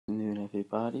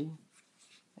everybody,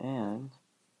 and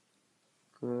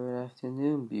good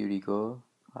afternoon, beauty girl,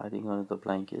 hiding under the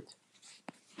blanket.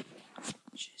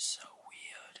 She's so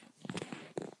weird.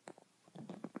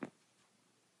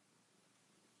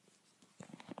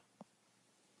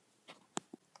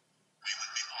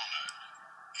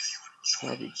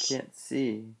 Probably can't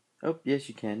see. Oh, yes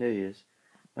you can, there he is.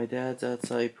 My dad's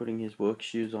outside putting his work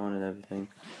shoes on and everything.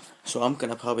 So I'm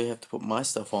gonna probably have to put my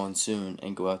stuff on soon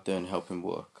and go out there and help him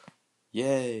work.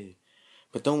 Yay!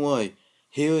 But don't worry,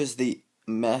 here is the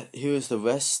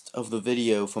rest of the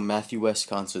video from Matthew West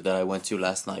concert that I went to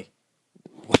last night.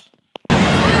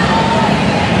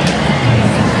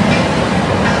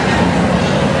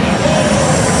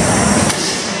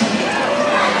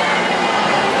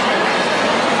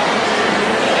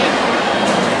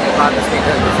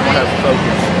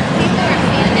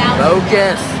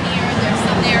 Focus!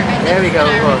 There we go,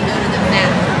 look.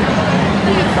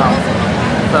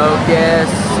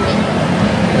 Focus.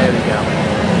 There we go.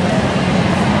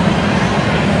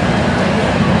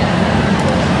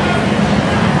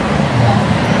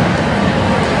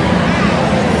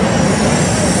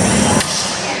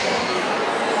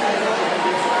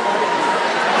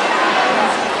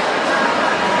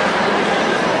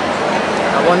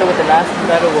 I wonder what the last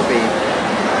letter will be.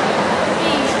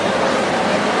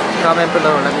 Comment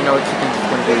below and let me know what you think it's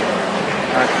going to be.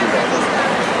 Actually, you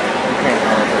can't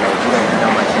comment below. You don't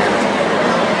know my channel.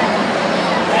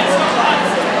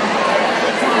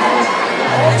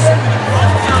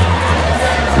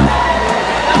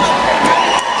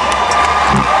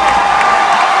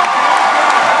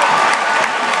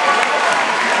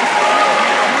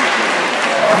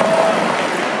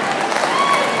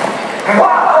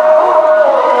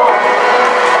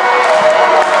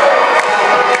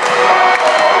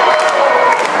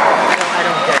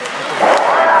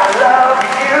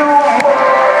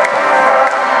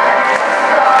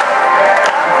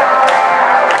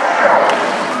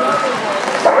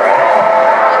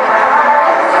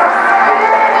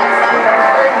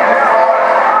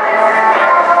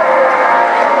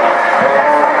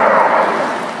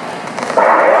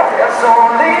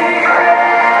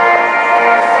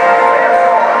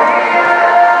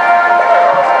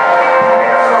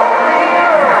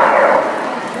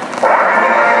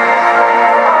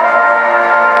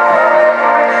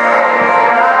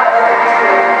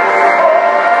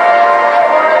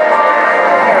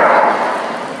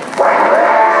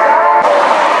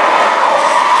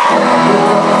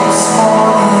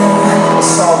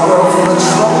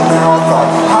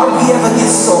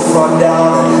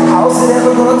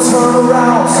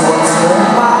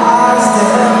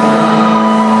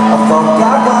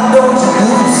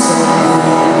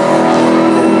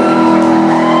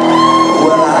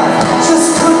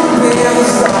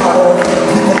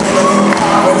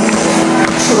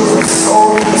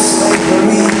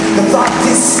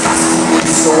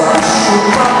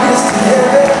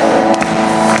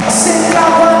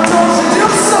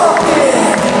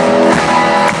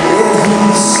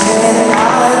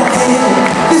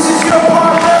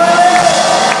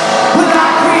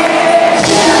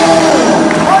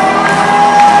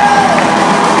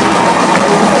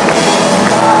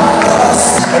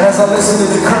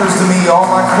 It occurs to me all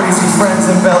my crazy friends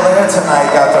in Bel Air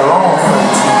tonight got their own 13.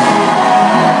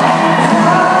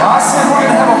 I said we're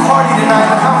gonna have a party tonight,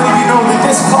 but how many of you know that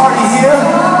this party here,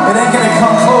 it ain't gonna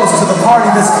come close to the party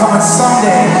that's coming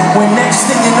someday, when next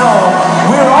thing you know,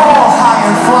 we're all high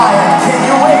and flying. Can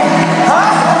you wait? Huh?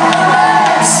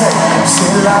 Say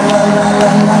la la la la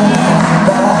la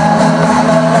la la la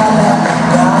la la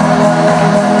la.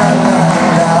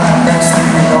 Next thing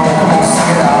you know, come on,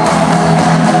 sing it out.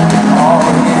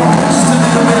 Just a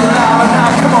little bit louder now,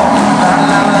 come on. La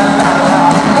la la la la.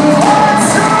 1,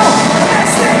 2,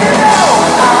 next thing you know,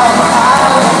 I'm high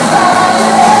and flying.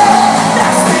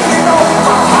 Next thing you know,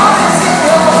 my heart is in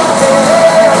your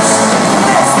hands.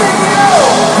 Next thing you know,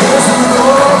 there's a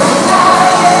world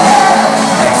tonight.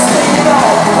 Next thing you know,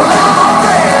 well, I'm a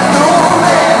brand new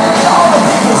man. All of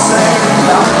you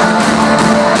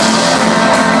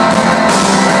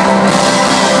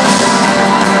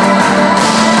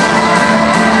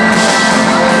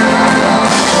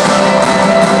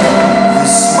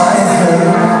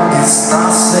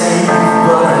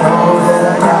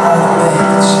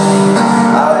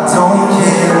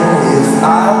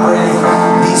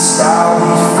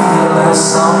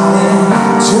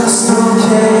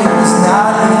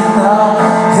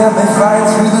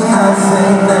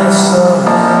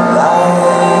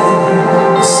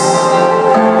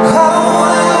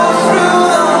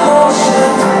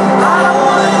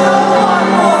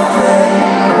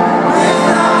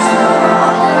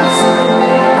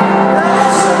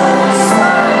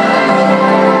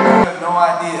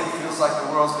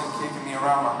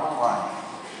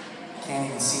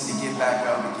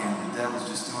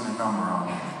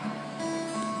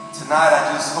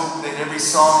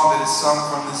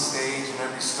stage and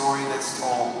every story that's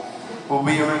told will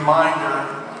be a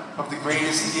reminder of the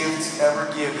greatest gift ever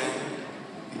given,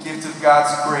 the gift of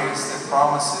God's grace that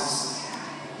promises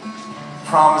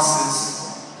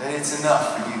that it's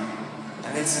enough for you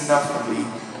and it's enough for me,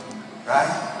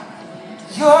 right?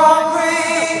 Your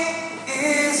grace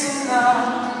is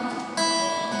enough.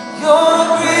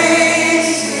 Your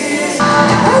grace is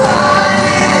enough.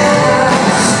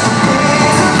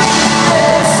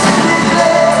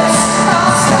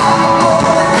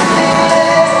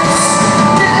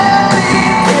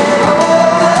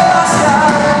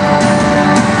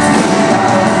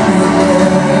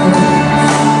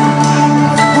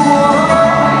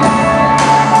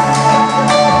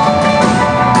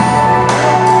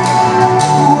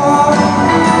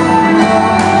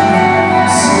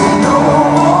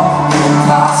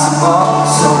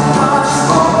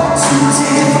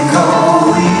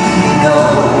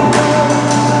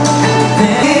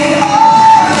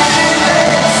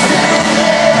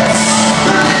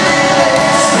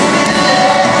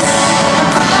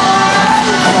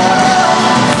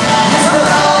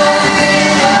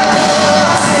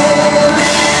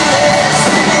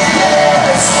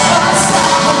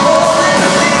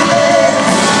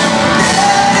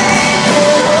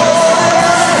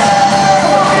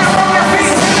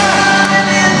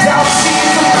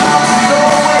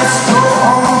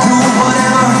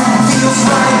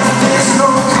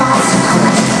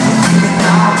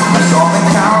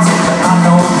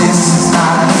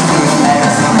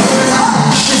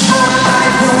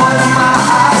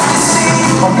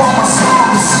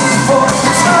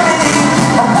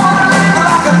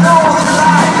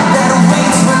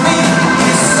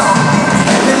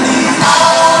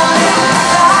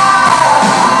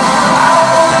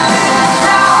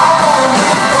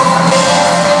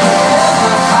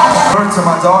 To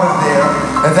my daughter there,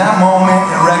 at that moment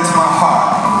it wrecked my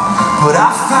heart. But I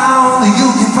found that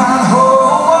you can find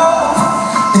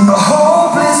hope in the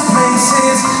hopeless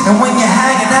places, and when you're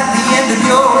hanging at the end of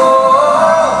your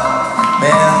rope,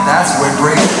 man, that's where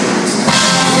grace is.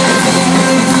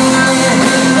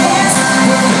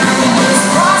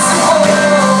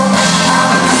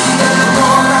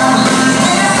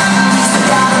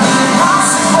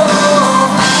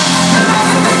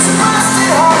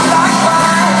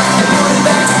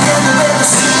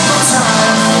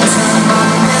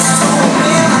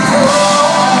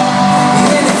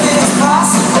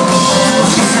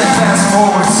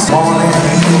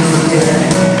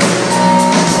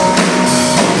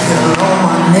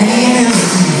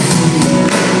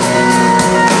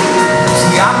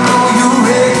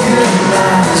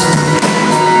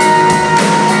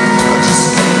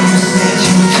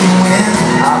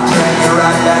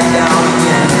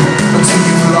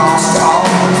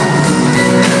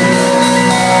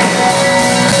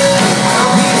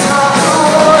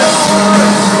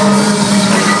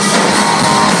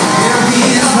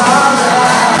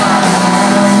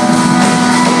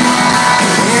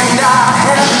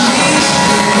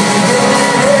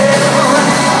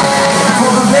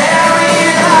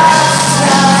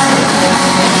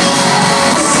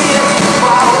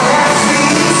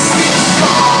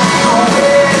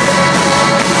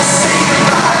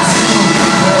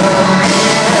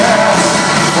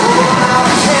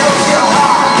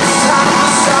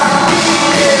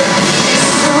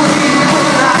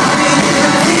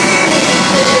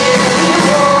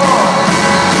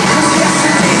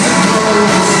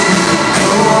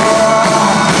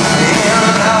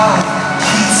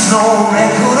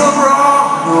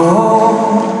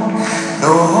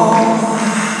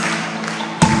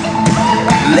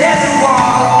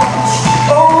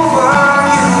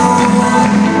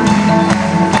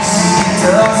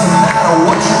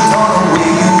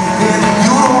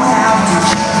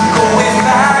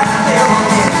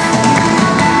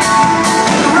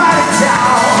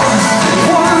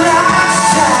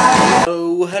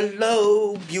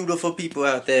 Hello, beautiful people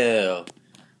out there.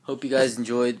 Hope you guys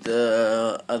enjoyed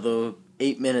the other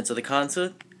 8 minutes of the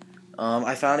concert.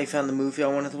 I finally found the movie I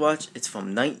wanted to watch. It's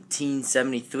from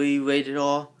 1973, rated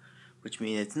R, which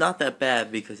means it's not that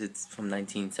bad because it's from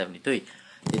 1973.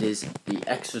 It is The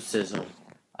Exorcism.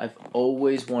 I've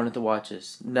always wanted to watch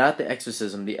this. Not The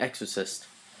Exorcism, The Exorcist.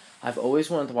 I've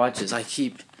always wanted to watch this. I've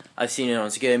seen it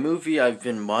on Scary Movie. I've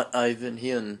been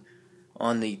hearing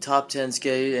on the top 10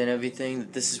 scary and everything.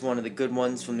 This is one of the good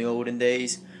ones from the olden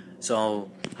days.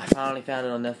 So I finally found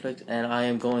it on Netflix and I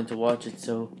am going to watch it.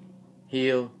 So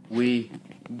here we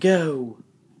go.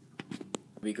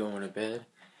 We going to bed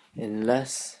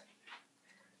unless,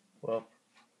 well,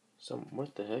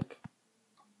 what the heck?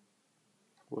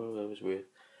 Well, that was weird.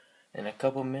 In a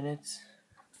couple minutes.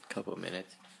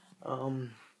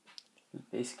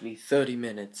 basically 30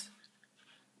 minutes.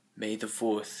 May the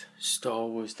 4th, Star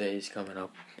Wars Day is coming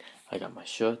up. I got my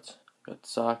shirts, got the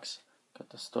socks, got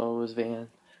the Star Wars van,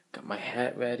 got my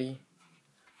hat ready,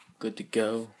 good to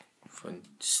go for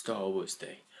Star Wars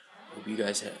Day. Hope you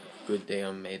guys have a good day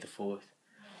on May the 4th.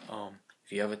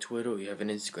 If you have a Twitter or you have an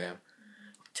Instagram,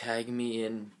 tag me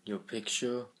in your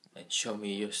picture and show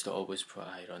me your Star Wars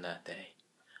pride on that day.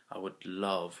 I would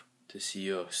love to see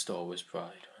your Star Wars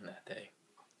pride on that day.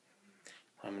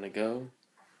 I'm gonna go.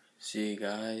 See you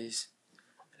guys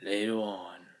later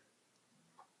on.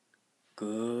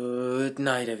 Good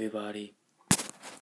night, everybody.